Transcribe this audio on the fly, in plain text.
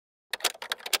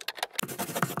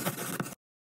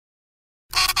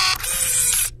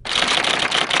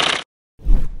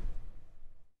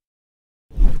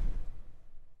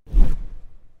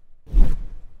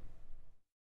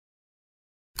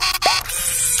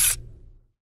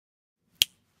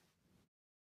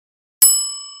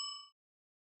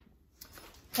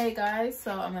Hey guys,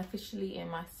 so I'm officially in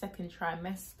my second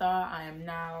trimester. I am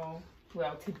now,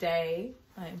 well, today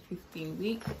I am 15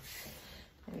 weeks.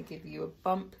 Let me give you a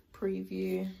bump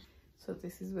preview. So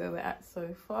this is where we're at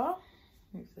so far.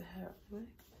 Move the hair up the way.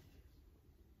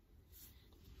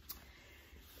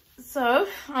 So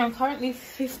I'm currently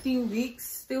 15 weeks,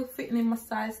 still fitting in my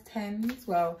size 10s.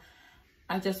 Well,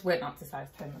 I just went up to size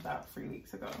 10 about 3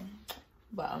 weeks ago.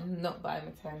 But I'm not buying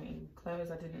maternity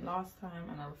clothes. I didn't last time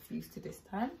and I refuse to this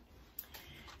time.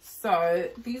 So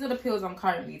these are the pills I'm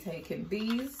currently taking.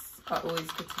 These are always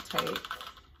good to take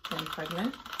when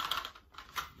pregnant.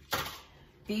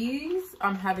 These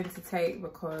I'm having to take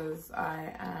because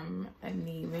I am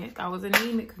anemic. I was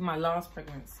anemic with my last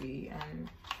pregnancy and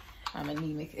I'm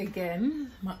anemic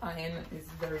again. My iron is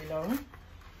very low.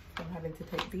 So I'm having to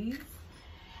take these.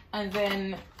 And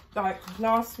then like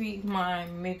last week my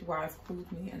midwife called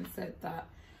me and said that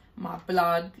my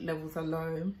blood levels are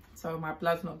low, so my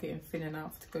blood's not getting thin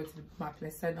enough to go to my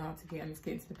placenta to get, and it's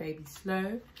getting to the baby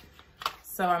slow.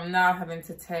 So I'm now having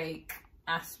to take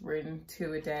aspirin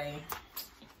 2 a day.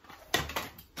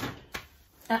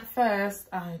 At first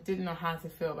I didn't know how to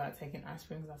feel about taking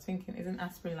aspirin because I was thinking, isn't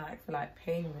aspirin like for like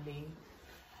pain relief?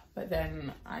 But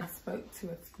then I spoke to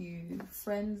a few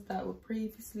friends that were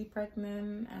previously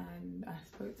pregnant, and I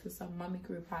spoke to some mummy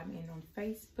group I'm in on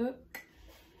Facebook,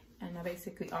 and I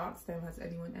basically asked them, has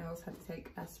anyone else had to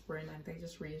take aspirin? And they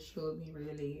just reassured me,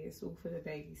 really, it's all for the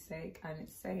baby's sake and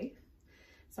it's safe.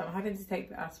 So I'm having to take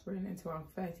the aspirin until I'm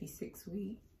 36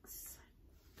 weeks,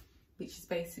 which is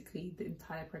basically the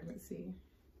entire pregnancy.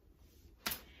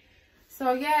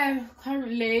 So yeah,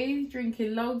 currently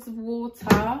drinking loads of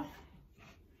water.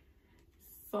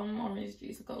 Some orange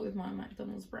juice to go with my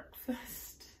McDonald's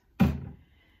breakfast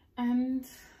and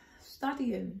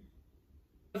studying.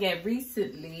 Yeah,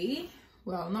 recently,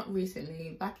 well, not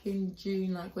recently, back in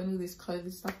June, like when all this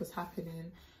COVID stuff was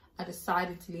happening, I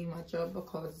decided to leave my job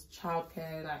because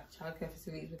childcare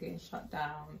facilities were getting shut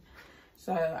down.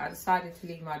 So I decided to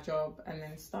leave my job and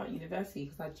then start university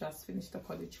because I just finished a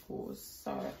college course.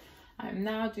 So I'm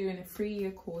now doing a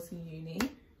 3-year course in uni,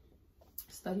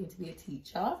 studying to be a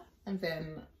teacher. And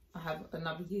then I have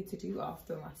another year to do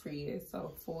after my 3 years,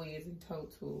 so 4 years in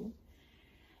total.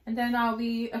 And then I'll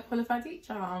be a qualified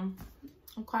teacher. I'm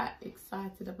quite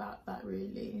excited about that,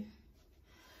 really.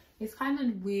 It's kind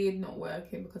of weird not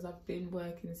working because I've been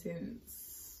working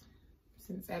since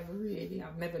ever, really.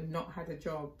 I've never not had a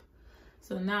job.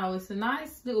 So now it's a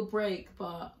nice little break,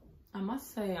 but I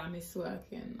must say I miss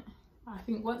working. I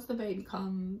think once the baby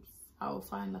comes, I'll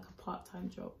find like a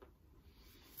part-time job.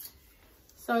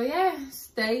 So yeah,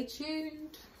 stay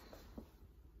tuned.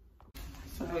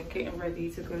 So we're getting ready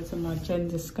to go to my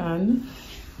gender scan.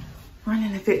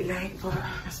 Running a bit late, but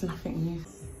that's nothing new.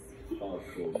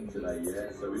 Today,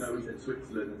 yeah. So we know we said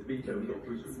Switzerland, and to be fair, we've got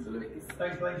through Switzerland.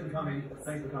 Thanks for coming.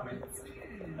 Thanks for coming.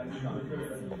 Thanks for coming.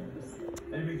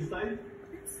 Anything to say?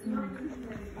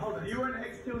 Hold on, are you wearing an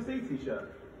XTLC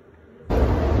t-shirt?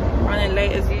 Running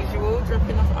late as usual,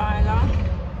 dropping off Isla.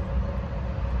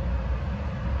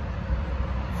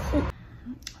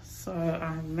 So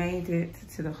I made it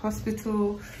to the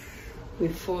hospital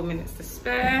with 4 minutes to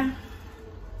spare.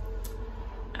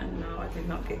 And no, I did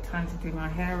not get time to do my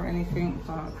hair or anything,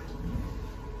 but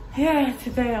yeah,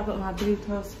 today I got my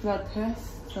glucose blood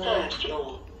test.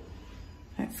 So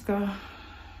let's go.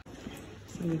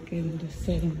 So we're getting the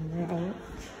same route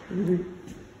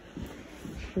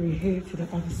through here to the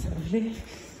other side of this.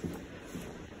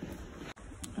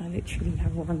 I literally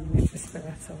have 1 minute to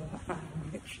spare, so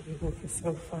I'm literally walking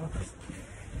so fast.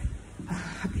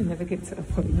 I can never get to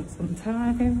appointments on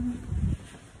time.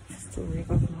 Story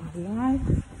of my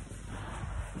life.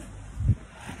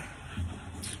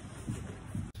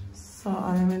 So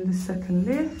I am in the second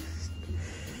lift.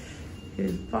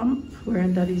 Here's Bump,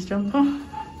 wearing Daddy's jumper.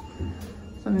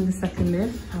 So I'm in the second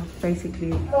lift. I've basically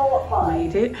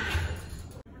made it.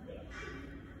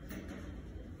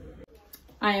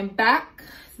 I am back.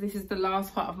 This is the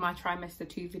last part of my trimester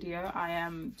 2 video. I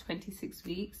am 26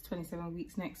 weeks, 27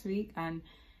 weeks next week, and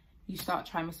you start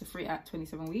trimester 3 at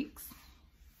 27 weeks.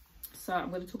 So I'm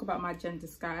going to talk about my gender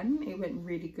scan. It went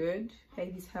really good.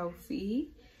 Baby's healthy.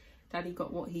 Daddy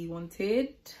got what he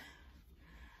wanted.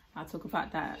 I'll talk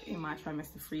about that in my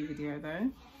trimester 3 video though.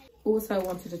 Also I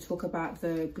wanted to talk about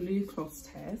the glucose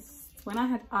test. When I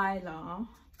had Isla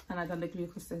and I done the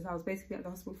glucose test, I was basically at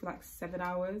the hospital for like 7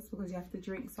 hours because you have to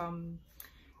drink some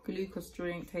glucose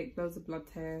drink, take loads of blood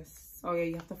tests. Oh yeah,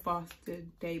 you have to fast the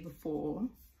day before,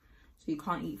 so you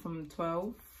can't eat from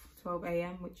 12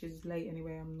 a.m, which is late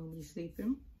anyway. I'm normally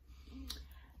sleeping.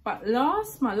 But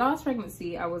my last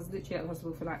pregnancy, I was literally at the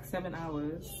hospital for like 7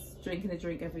 hours drinking a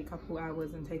drink every couple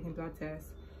hours and taking blood tests.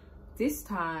 This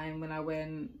time when I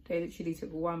went, they literally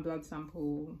took one blood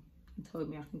sample and told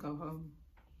me I can go home.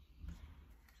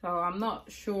 So I'm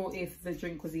not sure if the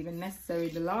drink was even necessary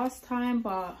the last time,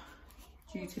 but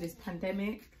due to this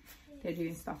pandemic, they're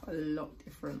doing stuff a lot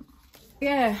different.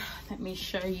 Yeah, let me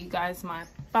show you guys my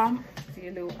bump, give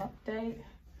you a little update.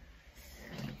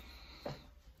 So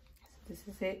this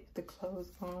is it, the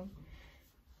clothes on.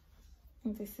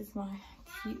 And this is my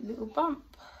cute little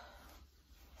bump.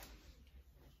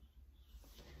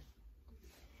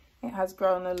 It has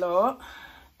grown a lot.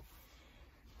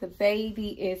 The baby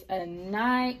is a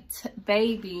night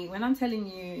baby. When I'm telling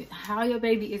you how your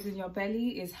baby is in your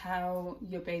belly is how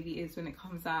your baby is when it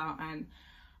comes out. And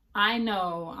I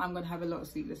know I'm gonna have a lot of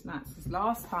sleepless nights. This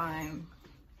last time,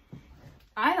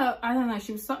 I don't know,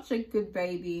 she was such a good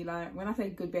baby. Like, when I say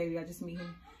good baby, I just mean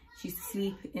she used to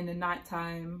sleep in the night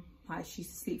time. Like, she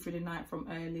used to sleep through the night from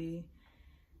early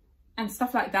and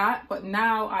stuff like that. But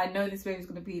now I know this baby's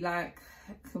gonna be like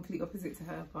complete opposite to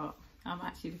her, but I'm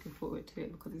actually looking forward to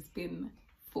it because it's been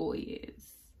 4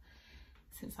 years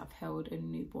since I've held a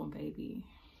newborn baby.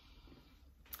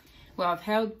 Well, I've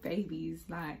held babies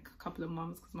like a couple of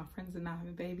months because my friends are now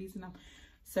having babies, and I'm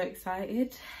so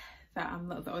excited that I'm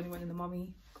not the only one in the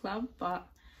mommy club. But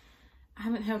I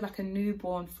haven't held like a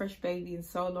newborn fresh baby in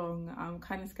so long. I'm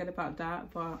kind of scared about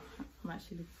that, but I'm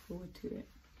actually looking forward to it.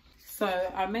 So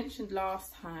I mentioned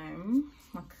last time,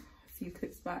 like a few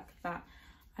clips back, that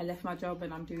I left my job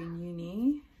and I'm doing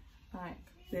uni. Like,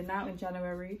 we're now in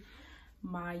January.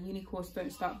 My uni course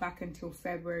don't start back until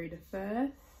February the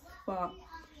 1st. But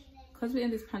because we're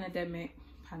in this pandemic,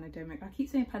 I keep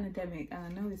saying pandemic, and I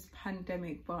know it's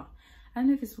pandemic, but I don't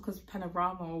know if it's because of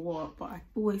panorama or what, but I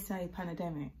always say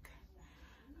pandemic.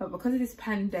 But because of this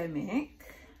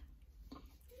pandemic,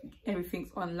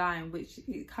 everything's online, which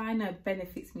it kind of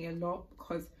benefits me a lot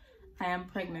because I am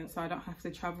pregnant, so I don't have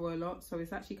to travel a lot. So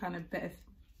it's actually kind of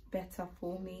better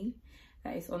for me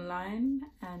that it's online.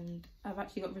 And I've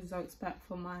actually got results back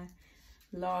for my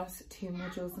last 2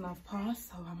 modules and I've passed,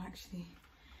 so I'm actually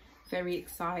very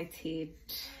excited.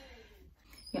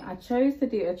 Yeah, I chose to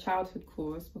do a childhood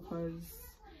course because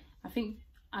I think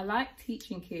I like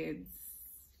teaching kids,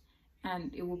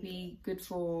 and it will be good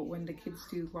for when the kids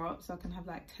do grow up, so I can have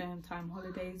like term time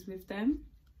holidays with them.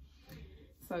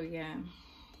 So yeah,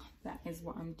 that is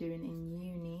what I'm doing in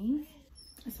uni.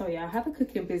 So yeah, I have a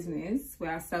cooking business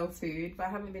where I sell food, but I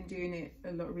haven't been doing it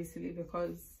a lot recently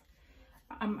because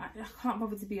I can't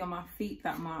bother to be on my feet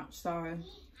that much. So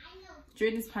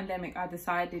during this pandemic, I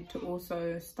decided to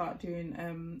also start doing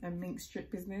a mink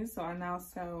strip business. So I now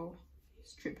sell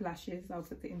strip lashes. I'll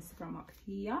put the Instagram up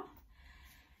here.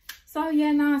 So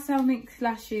yeah, now I sell mink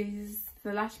lashes.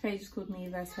 The lash page is called Me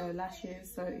Verso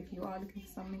Lashes. So if you are looking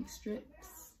for some mink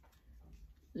strips,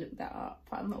 look that up.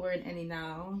 But I'm not wearing any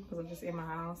now because I'm just in my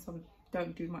house. I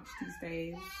don't do much these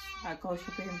days. I go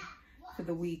shopping for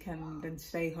the weekend and then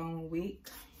stay home a week.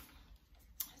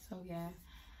 So yeah,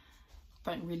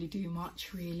 don't really do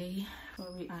much really.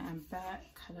 Sorry, I am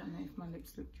back. I don't know if my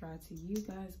lips look dry to you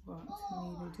guys, but to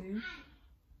me they do.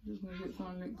 Just gonna get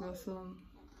some lip gloss on.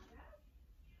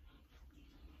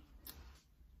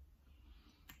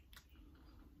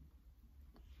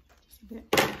 Just a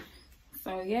bit.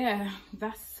 So yeah,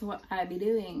 that's what I be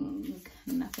doing.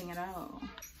 Nothing at all.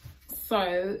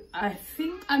 So I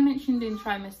think I mentioned in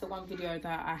trimester 1 video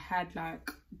that I had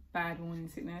like bad morning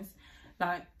sickness.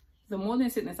 Like, the morning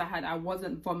sickness I had, I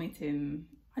wasn't vomiting.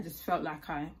 I just felt like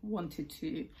I wanted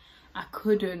to. I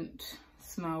couldn't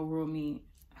smell raw meat.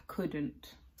 I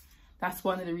couldn't. That's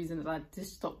one of the reasons I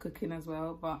just stopped cooking as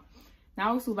well. But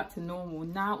now it's all back to normal.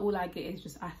 Now all I get is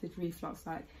just acid reflux.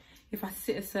 Like, if I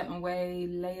sit a certain way,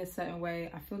 lay a certain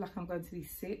way, I feel like I'm going to be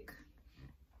sick.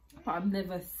 But I'm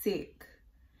never sick.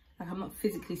 Like, I'm not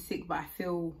physically sick, but I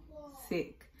feel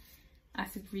sick.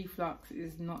 Acid reflux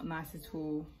is not nice at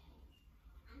all.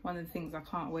 One of the things I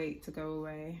can't wait to go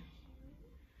away.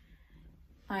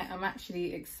 I am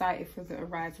actually excited for the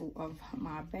arrival of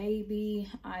my baby.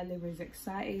 Isla is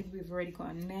excited. We've already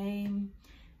got a name.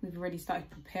 We've already started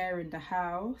preparing the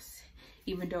house,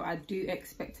 even though I do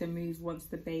expect to move once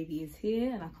the baby is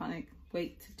here, and I can't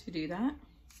wait to do that.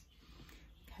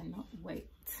 Cannot wait.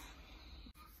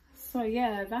 So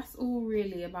yeah, that's all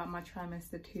really about my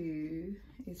trimester 2.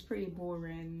 It's pretty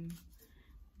boring.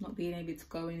 Not being able to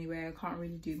go anywhere. I can't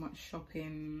really do much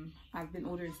shopping. I've been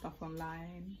ordering stuff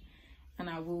online, and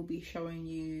I will be showing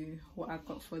you what I've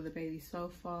got for the baby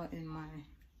so far in my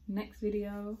next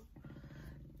video.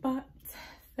 But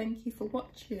thank you for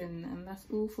watching, and that's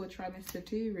all for trimester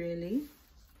 2 really.